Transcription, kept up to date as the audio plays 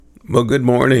Well, good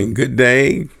morning, good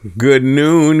day, good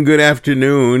noon, good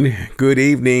afternoon, good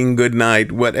evening, good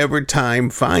night, whatever time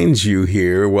finds you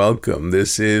here, welcome.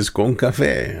 This is Con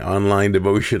Café Online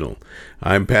Devotional.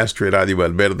 I'm Pastor Eladio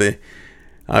Valverde.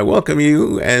 I welcome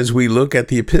you as we look at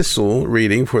the epistle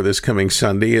reading for this coming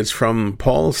Sunday. It's from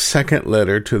Paul's second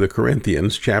letter to the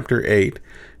Corinthians, chapter 8,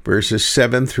 verses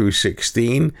 7 through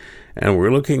 16, and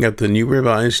we're looking at the New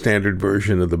Revised Standard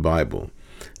Version of the Bible.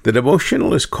 The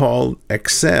devotional is called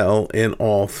Excel in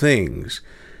All Things,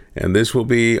 and this will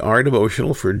be our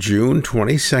devotional for June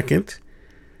 22nd,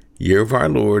 year of our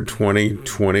Lord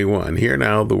 2021. Hear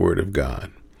now the word of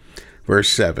God. Verse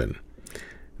 7.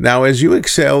 Now as you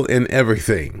excel in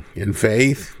everything, in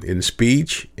faith, in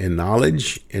speech, in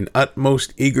knowledge, in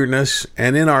utmost eagerness,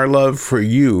 and in our love for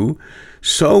you,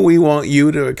 so we want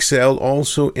you to excel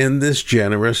also in this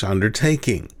generous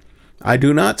undertaking. I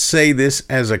do not say this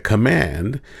as a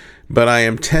command, but I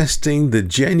am testing the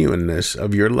genuineness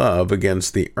of your love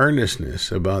against the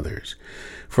earnestness of others.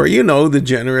 For you know the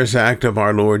generous act of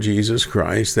our Lord Jesus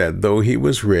Christ, that though he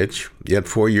was rich, yet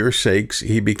for your sakes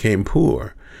he became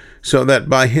poor, so that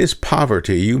by his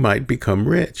poverty you might become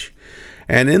rich.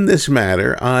 And in this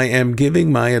matter I am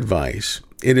giving my advice.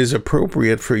 It is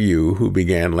appropriate for you who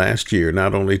began last year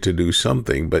not only to do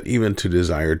something, but even to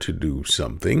desire to do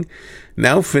something.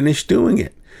 Now finish doing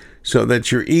it, so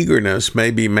that your eagerness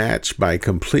may be matched by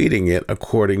completing it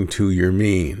according to your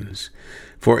means.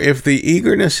 For if the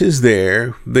eagerness is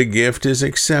there, the gift is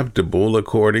acceptable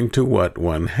according to what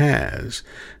one has,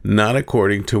 not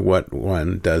according to what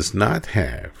one does not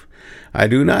have. I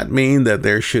do not mean that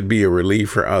there should be a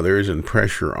relief for others and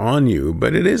pressure on you,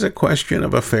 but it is a question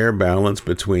of a fair balance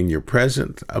between your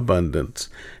present abundance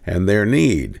and their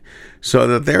need, so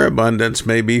that their abundance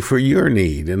may be for your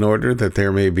need, in order that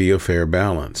there may be a fair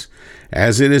balance.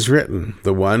 As it is written,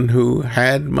 the one who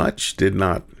had much did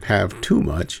not have too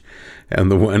much, and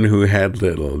the one who had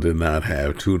little did not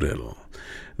have too little.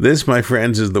 This, my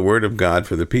friends, is the word of God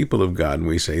for the people of God, and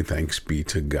we say thanks be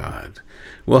to God.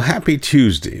 Well, happy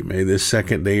Tuesday. May this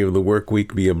second day of the work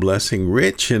week be a blessing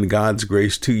rich in God's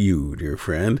grace to you, dear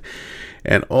friend,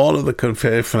 and all of the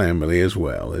Confess family as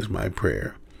well, is my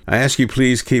prayer. I ask you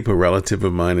please keep a relative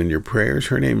of mine in your prayers.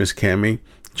 Her name is Cami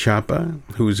Chapa,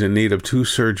 who's in need of 2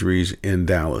 surgeries in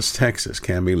Dallas, Texas.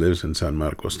 Cami lives in San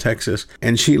Marcos, Texas,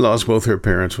 and she lost both her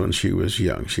parents when she was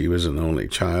young. She was an only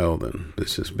child, and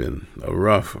this has been a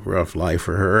rough life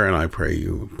for her, and I pray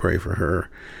you pray for her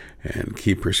and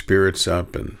keep her spirits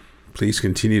up, and please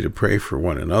continue to pray for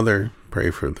one another. Pray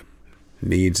for the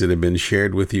needs that have been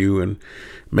shared with you, and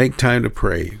make time to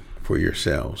pray for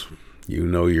yourselves. You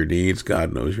know your needs,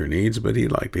 God knows your needs, but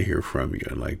he'd like to hear from you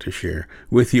and like to share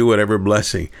with you whatever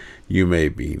blessing you may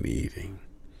be needing.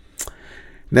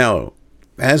 Now,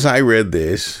 as I read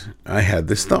this, I had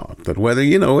this thought that whether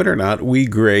you know it or not, we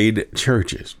grade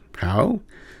churches. How?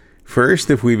 First,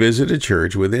 if we visit a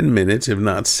church, within minutes, if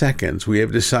not seconds, we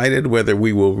have decided whether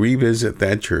we will revisit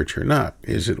that church or not.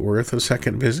 Is it worth a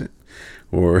second visit?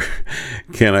 Or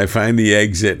can I find the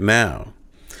exit now?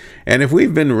 And if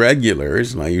we've been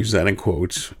regulars, and I use that in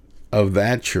quotes, of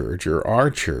that church or our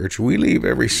church, we leave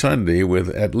every Sunday with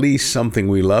at least something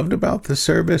we loved about the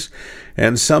service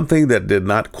and something that did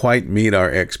not quite meet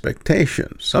our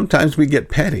expectations. Sometimes we get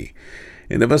petty.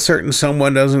 And if a certain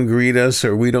someone doesn't greet us,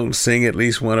 or we don't sing at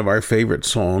least one of our favorite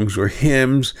songs or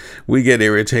hymns, we get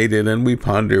irritated and we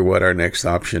ponder what our next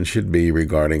option should be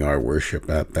regarding our worship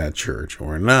at that church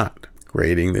or not.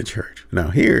 Grading the church. Now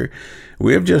here,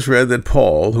 we have just read that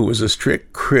Paul, who was a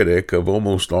strict critic of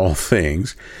almost all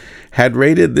things, had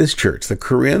rated this church, the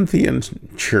Corinthian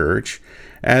church,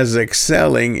 as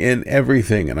excelling in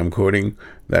everything. And I'm quoting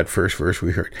that first verse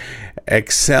we heard.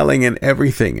 Excelling in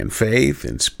everything, in faith,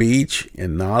 in speech,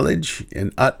 in knowledge,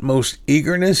 in utmost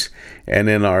eagerness, and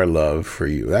in our love for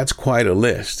you. That's quite a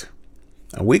list.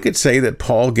 Now, we could say that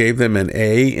Paul gave them an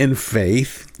A in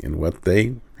faith, in what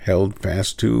they held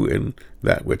fast to and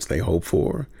that which they hoped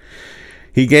for.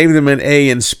 He gave them an A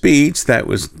in speech, that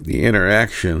was the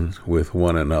interaction with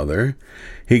one another.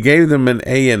 He gave them an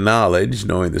A in knowledge,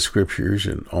 knowing the scriptures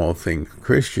and all things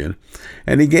Christian.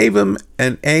 And he gave them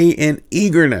an A in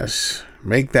eagerness.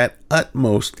 Make that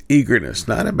utmost eagerness,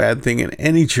 not a bad thing in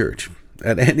any church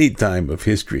at any time of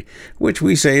history, which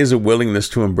we say is a willingness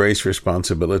to embrace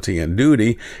responsibility and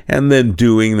duty and then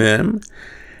doing them.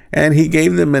 And he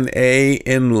gave them an A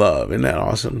in love. Isn't that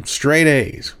awesome? Straight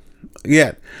A's.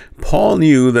 Yet, Paul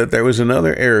knew that there was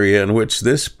another area in which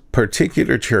this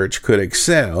particular church could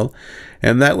excel,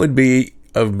 and that would be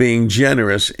of being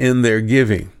generous in their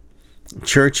giving.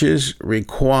 Churches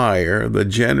require the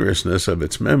generousness of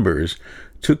its members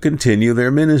to continue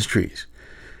their ministries.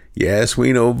 Yes,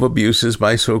 we know of abuses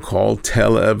by so-called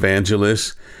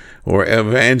televangelists or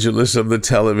evangelists of the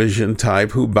television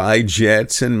type who buy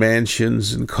jets and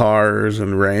mansions and cars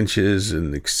and ranches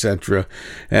and etc.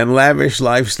 and lavish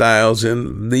lifestyles,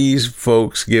 and these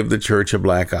folks give the church a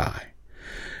black eye.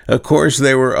 Of course,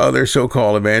 there were other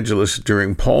so-called evangelists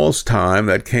during Paul's time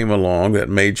that came along that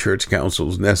made church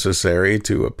councils necessary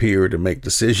to appear to make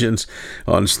decisions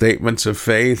on statements of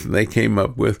faith. They came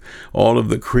up with all of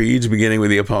the creeds, beginning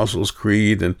with the Apostles'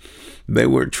 Creed, and they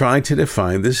were trying to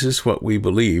define this is what we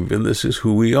believe and this is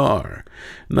who we are.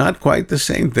 Not quite the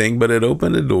same thing, but it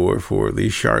opened a door for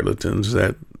these charlatans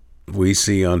that we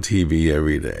see on TV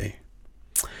every day.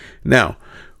 Now,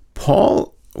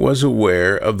 Paul was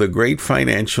aware of the great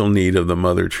financial need of the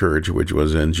mother church, which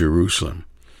was in Jerusalem.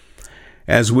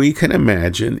 As we can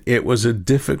imagine, it was a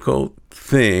difficult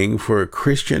thing for a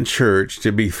Christian church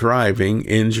to be thriving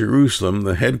in Jerusalem,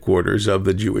 the headquarters of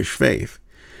the Jewish faith.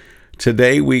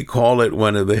 Today, we call it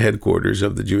one of the headquarters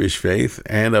of the Jewish faith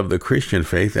and of the Christian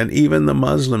faith and even the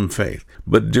Muslim faith.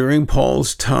 But during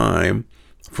Paul's time,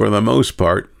 for the most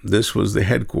part, this was the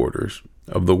headquarters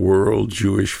of the world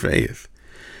Jewish faith.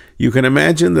 You can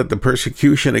imagine that the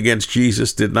persecution against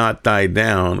Jesus did not die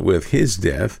down with his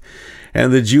death,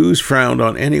 and the Jews frowned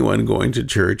on anyone going to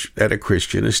church at a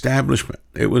Christian establishment.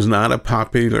 It was not a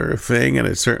popular thing, and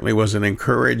it certainly wasn't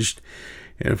encouraged.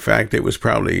 In fact, it was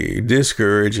probably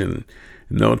discouraged, and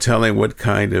no telling what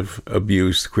kind of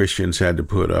abuse Christians had to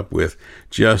put up with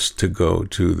just to go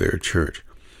to their church.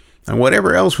 And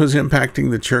whatever else was impacting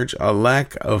the church, a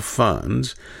lack of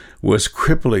funds was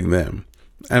crippling them.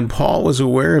 And Paul was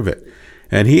aware of it,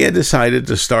 and he had decided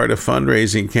to start a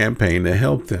fundraising campaign to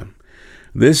help them.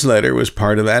 This letter was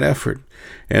part of that effort,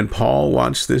 and Paul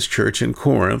wants this church in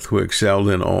Corinth, who excelled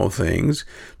in all things,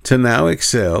 to now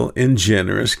excel in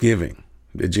generous giving.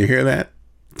 Did you hear that?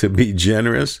 To be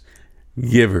generous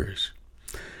givers.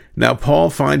 Now,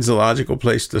 Paul finds a logical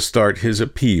place to start his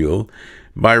appeal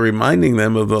by reminding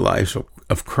them of the life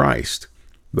of Christ,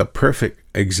 the perfect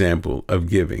example of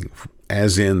giving,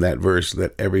 as in that verse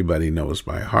that everybody knows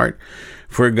by heart.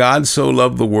 For God so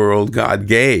loved the world, God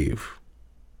gave.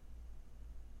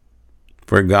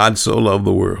 For God so loved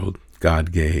the world,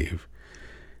 God gave.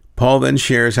 Paul then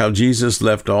shares how Jesus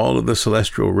left all of the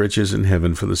celestial riches in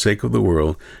heaven for the sake of the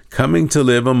world, coming to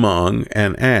live among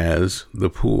and as the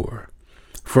poor.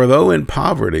 For though in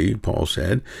poverty, Paul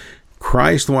said,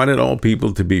 Christ wanted all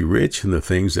people to be rich in the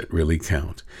things that really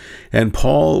count. And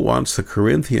Paul wants the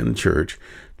Corinthian church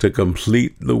to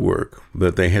complete the work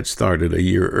that they had started a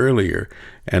year earlier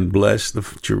and bless the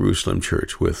Jerusalem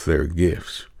church with their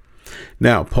gifts.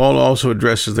 Now, Paul also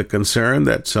addresses the concern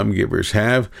that some givers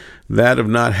have, that of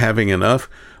not having enough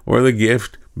or the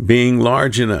gift being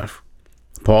large enough.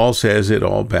 Paul says it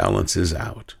all balances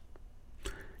out.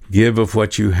 Give of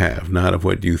what you have, not of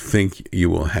what you think you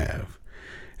will have.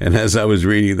 And as I was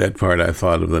reading that part, I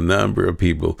thought of the number of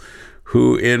people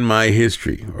who in my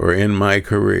history or in my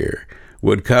career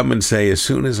would come and say, as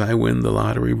soon as I win the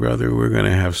lottery, brother, we're going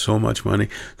to have so much money,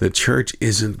 the church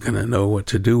isn't going to know what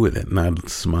to do with it. And I'd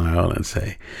smile and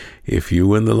say, if you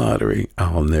win the lottery,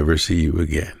 I'll never see you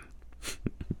again.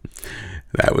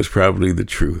 That was probably the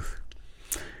truth.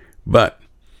 But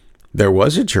there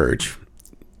was a church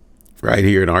right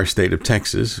here in our state of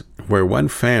Texas where one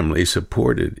family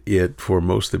supported it for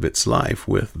most of its life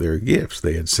with their gifts.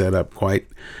 They had set up quite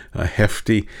a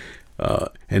hefty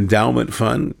endowment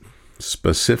fund,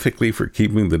 specifically for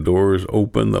keeping the doors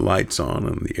open, the lights on,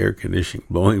 and the air conditioning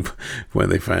blowing when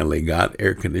they finally got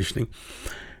air conditioning.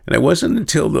 And it wasn't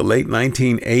until the late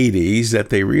 1980s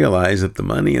that they realized that the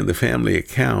money in the family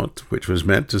account, which was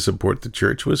meant to support the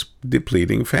church, was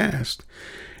depleting fast.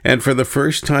 And for the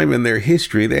first time in their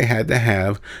history, they had to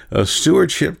have a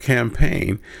stewardship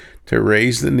campaign to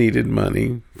raise the needed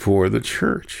money for the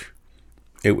church.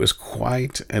 It was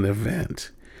quite an event.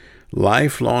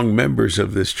 Lifelong members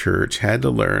of this church had to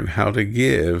learn how to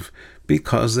give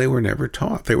because they were never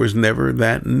taught. There was never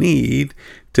that need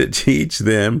to teach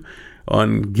them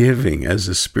on giving as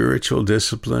a spiritual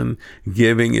discipline.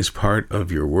 Giving is part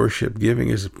of your worship. Giving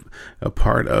is a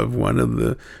part of one of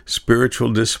the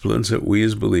spiritual disciplines that we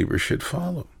as believers should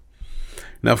follow.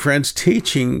 Now, friends,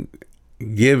 teaching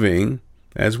giving,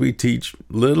 as we teach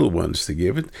little ones to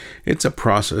give, it's a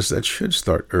process that should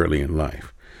start early in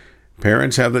life.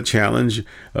 Parents have the challenge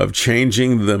of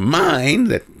changing the mind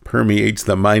that permeates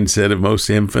the mindset of most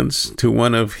infants to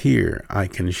one of, here, I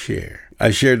can share.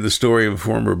 I shared the story of a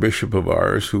former bishop of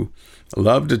ours who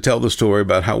loved to tell the story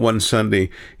about how one Sunday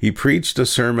he preached a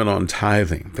sermon on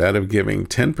tithing, that of giving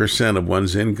 10% of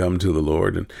one's income to the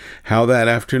Lord, and how that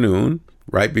afternoon,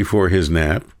 right before his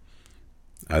nap,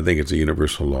 I think it's a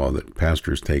universal law that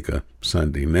pastors take a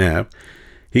Sunday nap.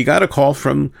 He got a call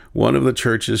from one of the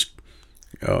church's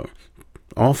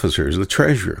officers, the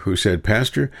treasurer, who said,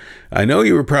 "Pastor, I know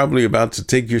you were probably about to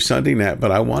take your Sunday nap,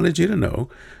 but I wanted you to know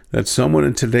that someone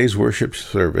in today's worship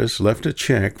service left a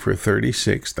check for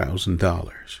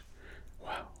 $36,000.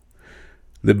 Wow.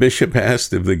 The bishop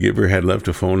asked if the giver had left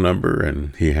a phone number,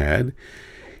 and he had.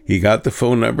 He got the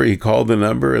phone number, he called the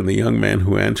number, and the young man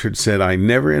who answered said, "I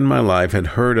never in my life had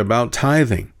heard about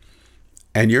tithing,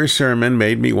 and your sermon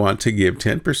made me want to give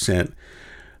 10%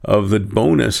 of the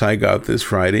bonus I got this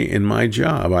Friday in my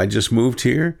job. I just moved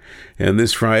here, and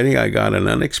this Friday I got an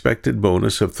unexpected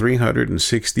bonus of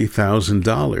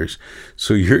 $360,000.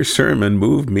 So your sermon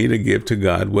moved me to give to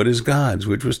God what is God's,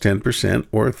 which was 10%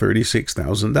 or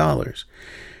 $36,000.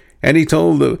 And he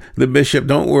told the bishop,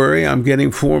 "Don't worry, I'm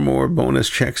getting 4 more bonus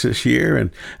checks this year,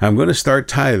 and I'm going to start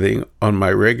tithing on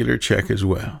my regular check as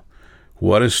well."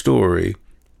 What a story,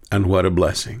 and what a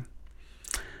blessing.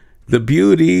 The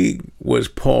beauty was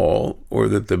Paul, or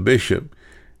that the bishop,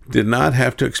 did not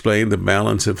have to explain the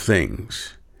balance of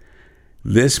things.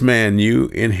 This man knew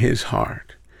in his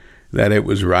heart that it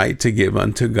was right to give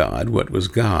unto God what was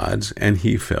God's, and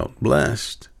he felt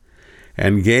blessed,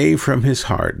 and gave from his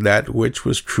heart that which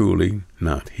was truly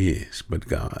not his, but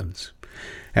God's.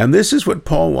 And this is what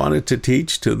Paul wanted to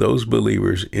teach to those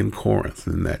believers in Corinth,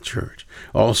 in that church,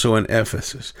 also in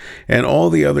Ephesus, and all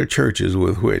the other churches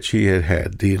with which he had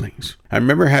had dealings. I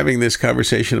remember having this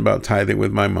conversation about tithing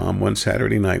with my mom one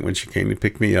Saturday night when she came to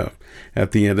pick me up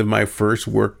at the end of my first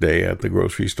work day at the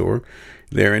grocery store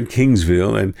there in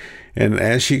Kingsville. And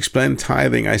as she explained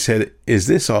tithing, I said, "Is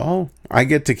this all? I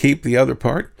get to keep the other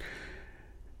part?"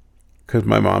 Because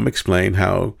my mom explained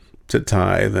how to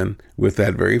tithe, and with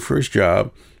that very first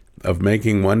job of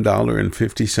making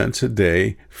 $1.50 a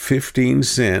day, 15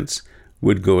 cents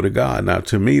would go to God. Now,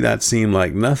 to me, that seemed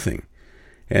like nothing,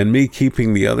 and me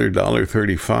keeping the other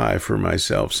 $1.35 for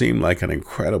myself seemed like an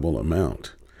incredible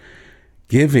amount.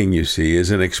 Giving, you see, is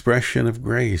an expression of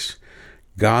grace,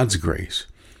 God's grace.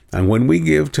 And when we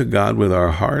give to God with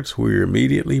our hearts, we're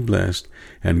immediately blessed,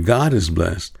 and God is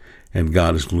blessed, and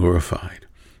God is glorified.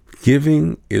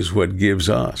 Giving is what gives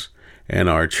us and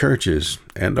our churches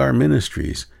and our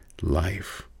ministries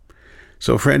life.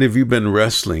 So, friend, if you've been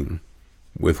wrestling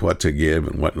with what to give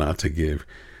and what not to give,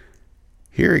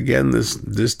 hear again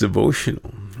this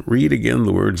devotional. Read again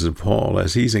the words of Paul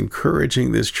as he's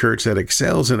encouraging this church that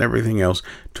excels in everything else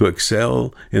to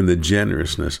excel in the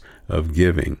generousness of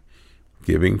giving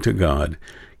to God,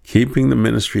 keeping the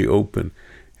ministry open,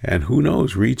 and who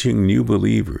knows, reaching new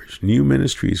believers. New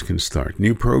ministries can start.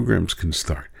 New programs can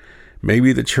start.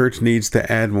 Maybe the church needs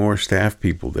to add more staff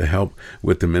people to help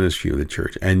with the ministry of the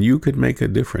church. And you could make a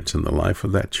difference in the life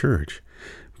of that church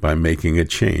by making a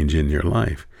change in your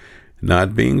life.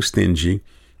 Not being stingy,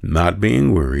 not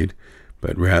being worried,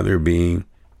 but rather being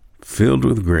filled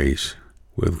with grace,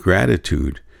 with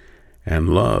gratitude and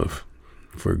love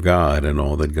for God and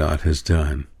all that God has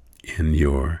done in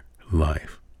your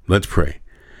life. Let's pray.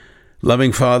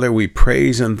 Loving Father, we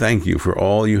praise and thank you for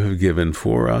all you have given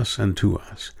for us and to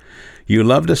us. You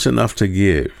loved us enough to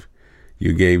give.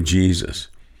 You gave Jesus.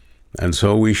 And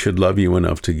so we should love you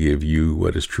enough to give you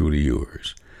what is truly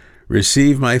yours.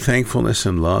 Receive my thankfulness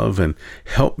and love, and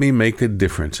help me make a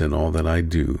difference in all that I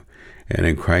do. And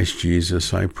in Christ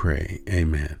Jesus I pray.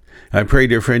 Amen. I pray,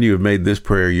 dear friend, you have made this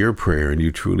prayer your prayer, and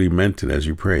you truly meant it as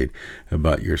you prayed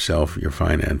about yourself, your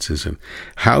finances, and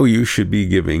how you should be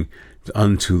giving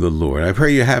unto the Lord. I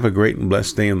pray you have a great and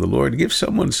blessed day in the Lord. Give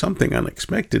someone something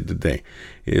unexpected today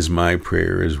is my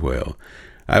prayer as well.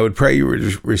 I would pray you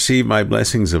receive my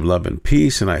blessings of love and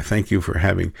peace, and I thank you for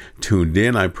having tuned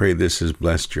in. I pray this has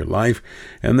blessed your life,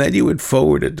 and that you would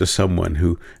forward it to someone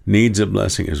who needs a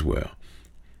blessing as well.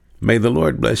 May the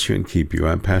Lord bless you and keep you.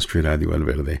 I'm Pastor Eladio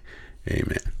Valverde.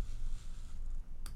 Amen.